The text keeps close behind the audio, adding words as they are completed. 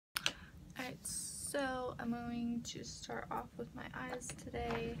So I'm going to start off with my eyes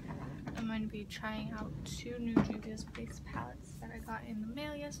today. I'm going to be trying out two new Juvias Place palettes that I got in the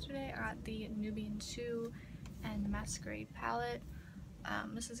mail yesterday. I got the Nubian 2 and the Masquerade palette.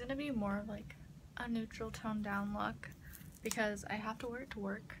 This is going to be more of like a neutral toned down look because I have to wear it to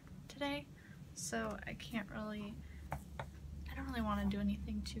work today, so I don't really want to do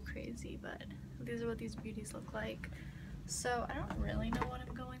anything too crazy, but these are what these beauties look like. So I don't really know what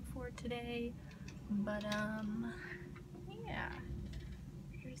I'm going for today, but yeah,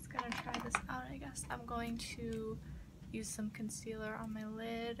 we're just gonna try this out, I guess. I'm going to use some concealer on my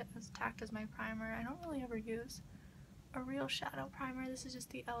lid as tacked as my primer. I don't really ever use a real shadow primer. This is just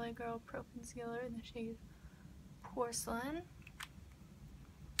the LA Girl Pro Concealer in the shade Porcelain.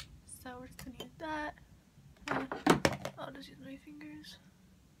 So we're just gonna use that. I'll just use my fingers.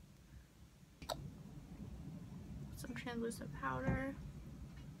 Some translucent powder.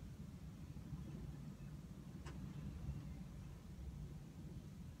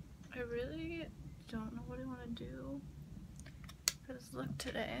 I really don't know what I want to do for this look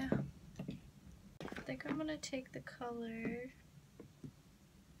today. I think I'm gonna take the color.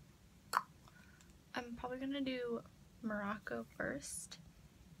 I'm probably gonna do Morocco first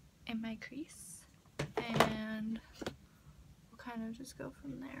in my crease, and we'll kind of just go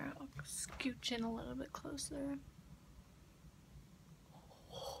from there. I'll scooch in a little bit closer.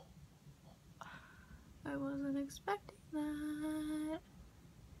 I wasn't expecting that.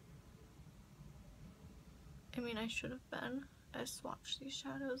 I mean, I should have been. I swatched these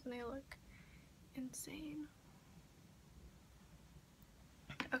shadows and they look insane.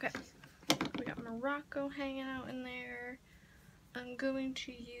 Okay, we got Morocco hanging out in there. I'm going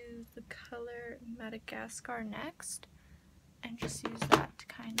to use the color Madagascar next and just use that to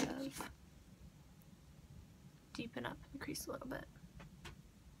kind of deepen up the crease a little bit.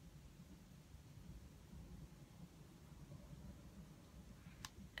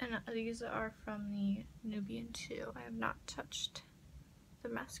 And these are from the Nubian 2. I have not touched the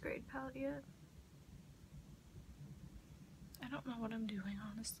Masquerade palette yet. I don't know what I'm doing,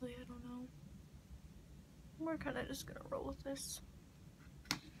 honestly. I don't know. We're kind of just gonna roll with this.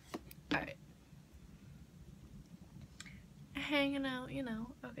 Alright. Hanging out, you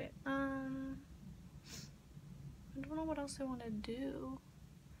know. Okay, I don't know what else I want to do.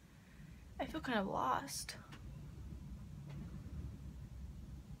 I feel kind of lost.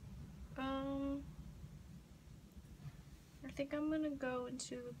 I think I'm gonna go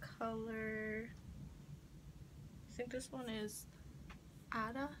into the color, I think this one is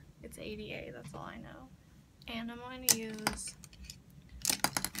Ada. It's ADA, that's all I know. And I'm going to use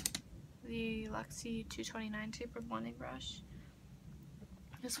the Luxie 229 tapered blending brush.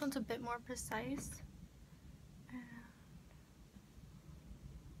 This one's a bit more precise.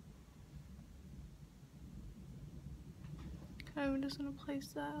 I'm just gonna place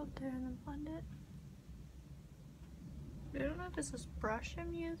that out there and then blend it. I don't know if it's this brush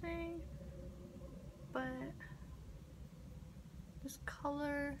I'm using, but this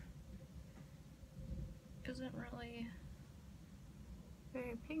color isn't really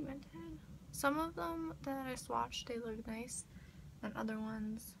very pigmented. Some of them that I swatched, they look nice, and other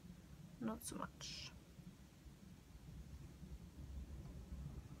ones, not so much.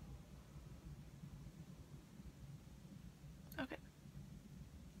 Okay.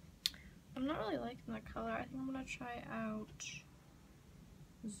 I'm not really liking that color. I think I'm gonna try out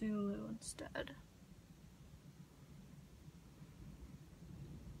Zulu instead.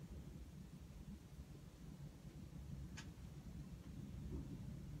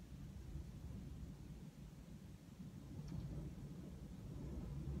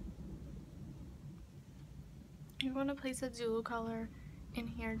 I'm going to place that Zulu color in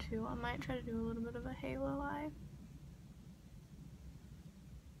here too. I might try to do a little bit of a halo eye.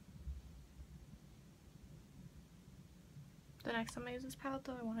 The next time I use this palette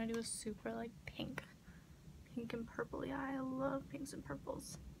though, I want to do a super like pink and purpley eye. I love pinks and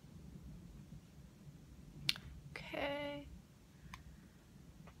purples. Okay.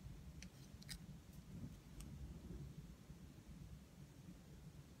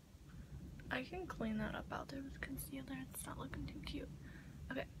 I can clean that up out there with concealer. It's not looking too cute.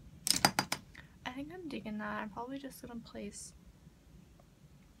 Okay. I think I'm digging that. I'm probably just gonna place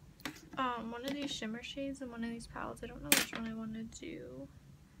one of these shimmer shades in one of these palettes. I don't know which one I want to do.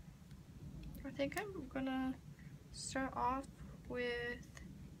 I think I'm gonna start off with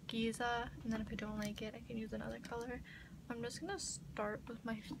Giza, and then if I don't like it, I can use another color. I'm just gonna start with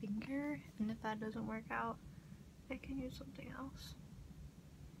my finger, and if that doesn't work out, I can use something else.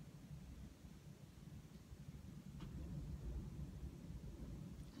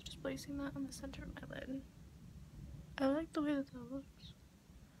 So just just placing that on the center of my lid. I like the way that looks.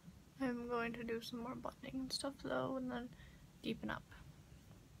 I'm going to do some more blending and stuff though, and then deepen up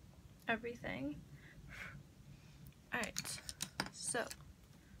everything. Alright, so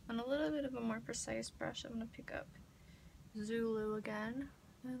on a little bit of a more precise brush, I'm going to pick up Zulu again,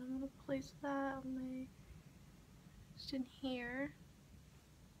 and I'm going to place that on my, just in here,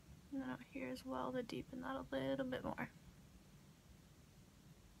 and then out here as well to deepen that a little bit more.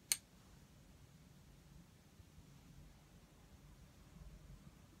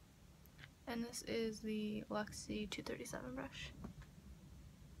 And this is the Luxie 237 brush.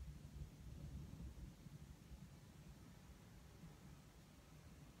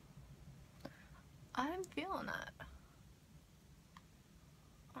 I'm feeling that.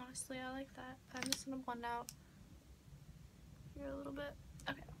 Honestly, I like that. I'm just gonna blend out here a little bit.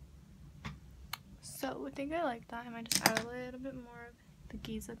 Okay. So I think I like that. I might just add a little bit more of the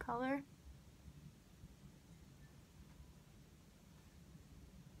Giza color.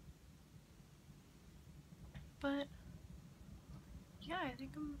 But yeah, I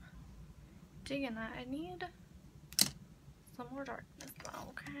think I'm digging that. I need some more darkness though.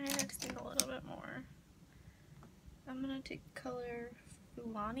 Okay, I just need a little bit more. I'm gonna take color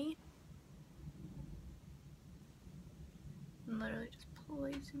Fulani and literally just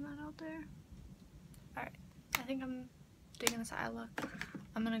placing that out there. Alright, I think I'm digging this eye look.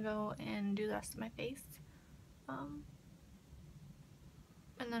 I'm gonna go and do the rest of my face. And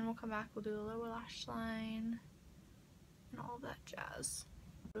then we'll come back, we'll do the lower lash line and all that jazz.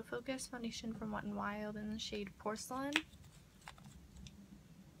 Focus foundation from Wet n Wild in the shade Porcelain.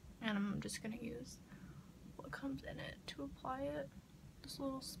 And I'm just gonna use what comes in it to apply it. This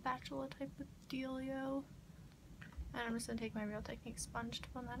little spatula type of dealio. And I'm just gonna take my Real Technique sponge to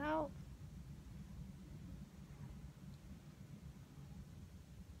blend that out.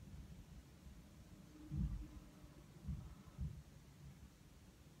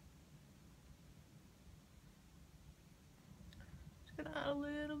 Add a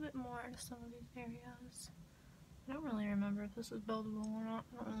little bit more to some of these areas. I don't really remember if this is buildable or not.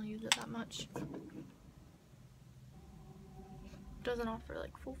 I don't really use it that much. It doesn't offer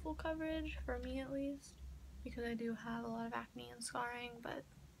like full coverage, for me at least, because I do have a lot of acne and scarring, but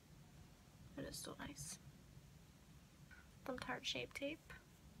it is still nice. Some Tarte Shape Tape.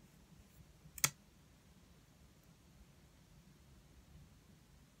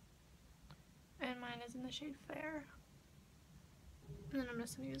 And mine is in the shade Fair. And then I'm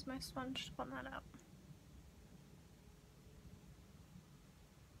just going to use my sponge to blend that out.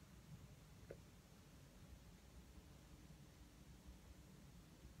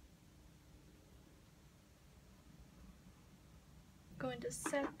 Going to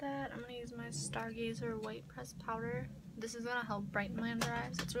set that. I'm going to use my Stargazer White Pressed Powder. This is going to help brighten my under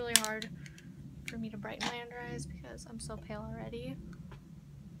eyes. It's really hard for me to brighten my under eyes because I'm so pale already.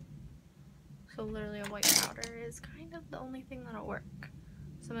 So literally a white powder is kind of the only thing that'll work.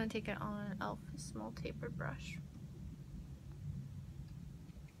 So I'm going to take it on an e.l.f. small tapered brush.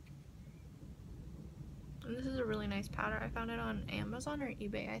 And this is a really nice powder. I found it on Amazon or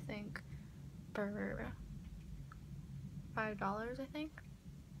eBay, I think, for $5, I think.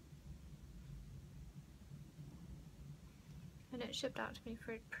 And it shipped out to me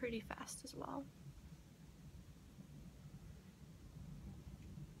for pretty fast as well.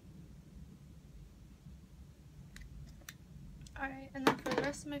 Alright, and then for the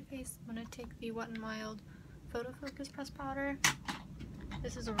rest of my face, I'm going to take the Wet n Wild Photo Focus Press Powder.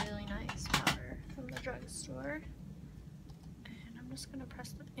 This is a really nice powder from the drugstore. And I'm just going to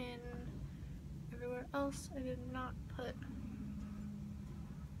press it in everywhere else. I did not put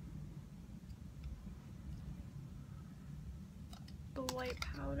the white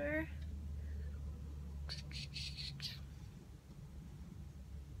powder.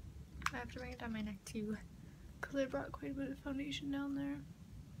 I have to bring it down my neck too, because I brought quite a bit of foundation down there,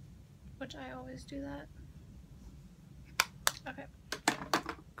 which I always do that. Okay,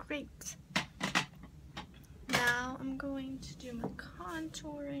 great. Now I'm going to do my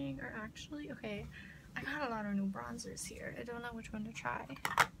contouring, or actually, okay, I got a lot of new bronzers here. I don't know which one to try.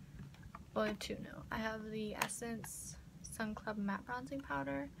 Well, I have two new. I have the Essence Sun Club Matte Bronzing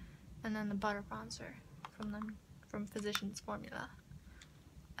Powder, and then the Butter Bronzer from Physicians Formula.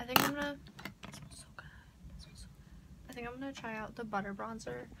 I think I'm gonna, this smells so good. This smells so good. I think I'm gonna try out the Butter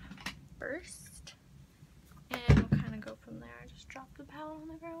Bronzer first, and we'll kind of go from there. I just dropped the palette on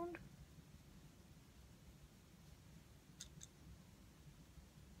the ground.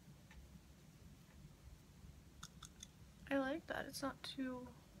 I like that. It's not too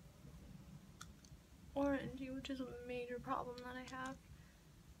orangey, which is a major problem that I have.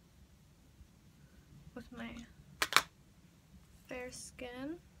 with my fair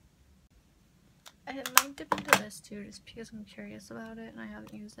skin. I might dip into this too, just because I'm curious about it and I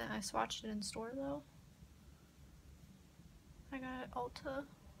haven't used it. I swatched it in store though. I got it at Ulta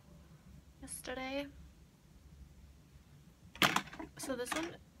yesterday. So this one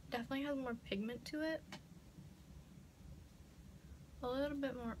definitely has more pigment to it. A little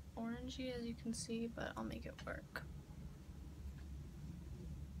bit more orangey as you can see, but I'll make it work.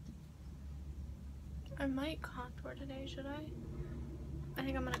 I might contour today, should I? I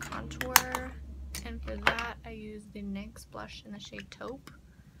think I'm gonna contour, and for that I use the NYX blush in the shade Taupe.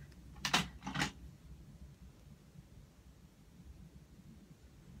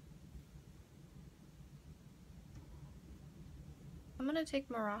 I'm gonna take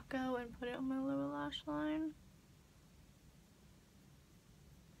Morocco and put it on my lower lash line.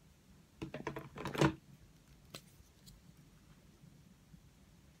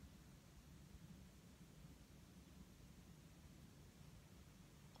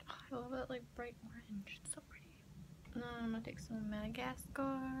 I love that like bright orange, it's so pretty. Now I'm gonna take some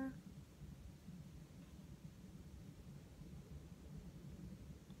Madagascar.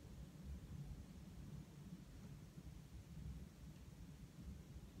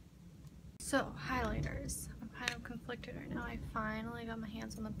 So, highlighters. I'm kind of conflicted right now. I finally got my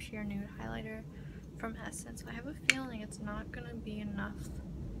hands on the Pure Nude highlighter from Essence. I have a feeling it's not gonna be enough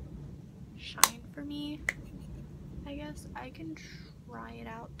shine for me. I guess I can try it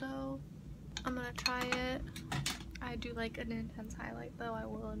out though. I'm gonna try it. I do like an intense highlight though, I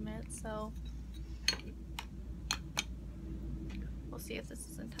will admit, so we'll see if this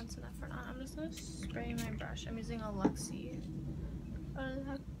is intense enough or not. I'm just gonna spray my brush. I'm using a Luxie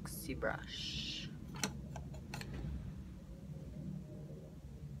brush.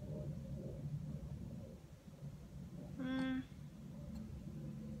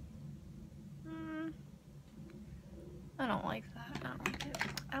 I don't like that. I don't like it.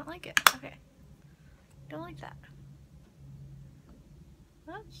 I don't like it. Okay. Don't like that.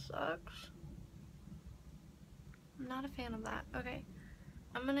 That sucks. I'm not a fan of that. Okay.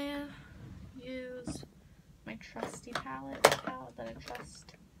 I'm gonna use my trusty palette, the palette that I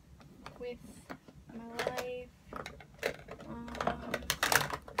trust with my life,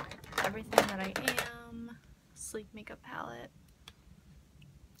 everything that I am, sleek makeup palette.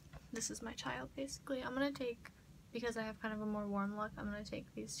 This is my child basically. I'm gonna take, because I have kind of a more warm look, I'm gonna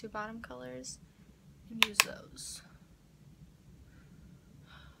take these two bottom colors and use those.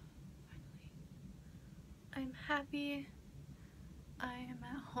 Finally. I'm happy. I am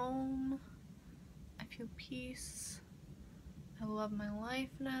at home. I feel peace. I love my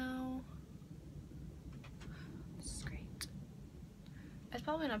life now. This is great. It's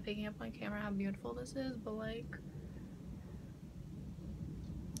probably not picking up on camera how beautiful this is, but like,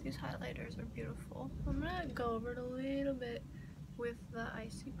 these highlighters are beautiful. I'm gonna go over it a little bit with the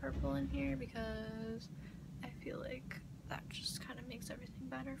icy purple in here because I feel like that just kind of makes everything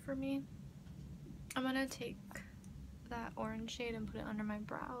better for me. I'm gonna take that orange shade and put it under my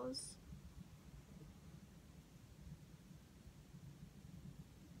brows.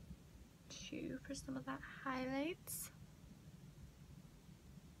 For some of that highlights.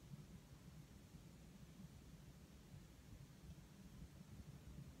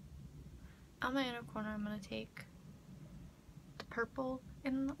 On my inner corner, I'm going to take the purple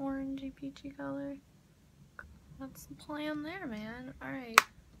and the orangey peachy color. That's the plan there, man. Alright.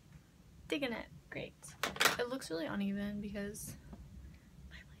 Digging it. Great. It looks really uneven because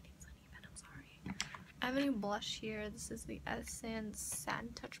my lighting's uneven. I'm sorry. I have a new blush here. This is the Essence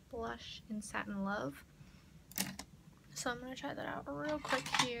Satin Touch Blush in Satin Love. So I'm going to try that out real quick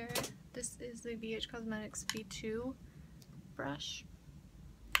here. This is the BH Cosmetics B2 brush.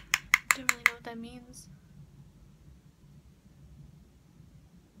 Don't really know what that means.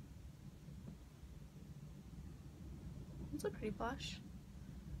 It's a pretty blush.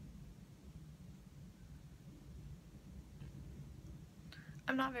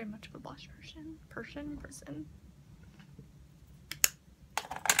 I'm not very much of a blush person.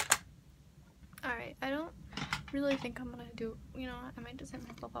 Alright, I don't really think I'm gonna do, you know, I might just hit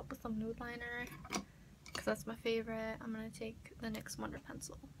myself up with some nude liner because that's my favorite. I'm gonna take the NYX Wonder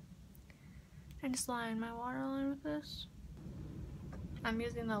Pencil and just line my waterline with this. I'm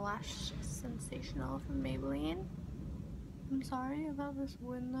using the Lash Sensational from Maybelline. I'm sorry about this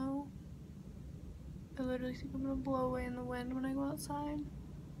wind though. I literally think I'm gonna blow away in the wind when I go outside.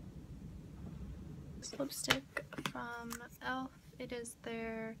 This lipstick from e.l.f. It is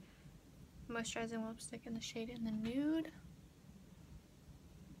their moisturizing lipstick in the shade in the nude.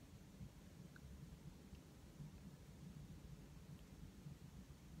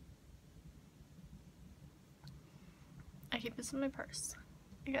 keep this in my purse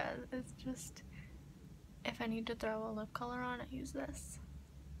because it's just, if I need to throw a lip color on, I use this.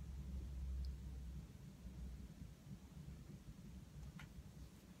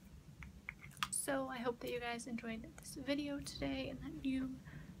 So I hope that you guys enjoyed this video today and that you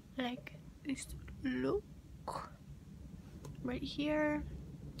like this look right here.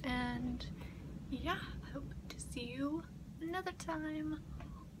 And yeah, I hope to see you another time.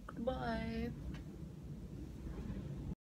 Goodbye.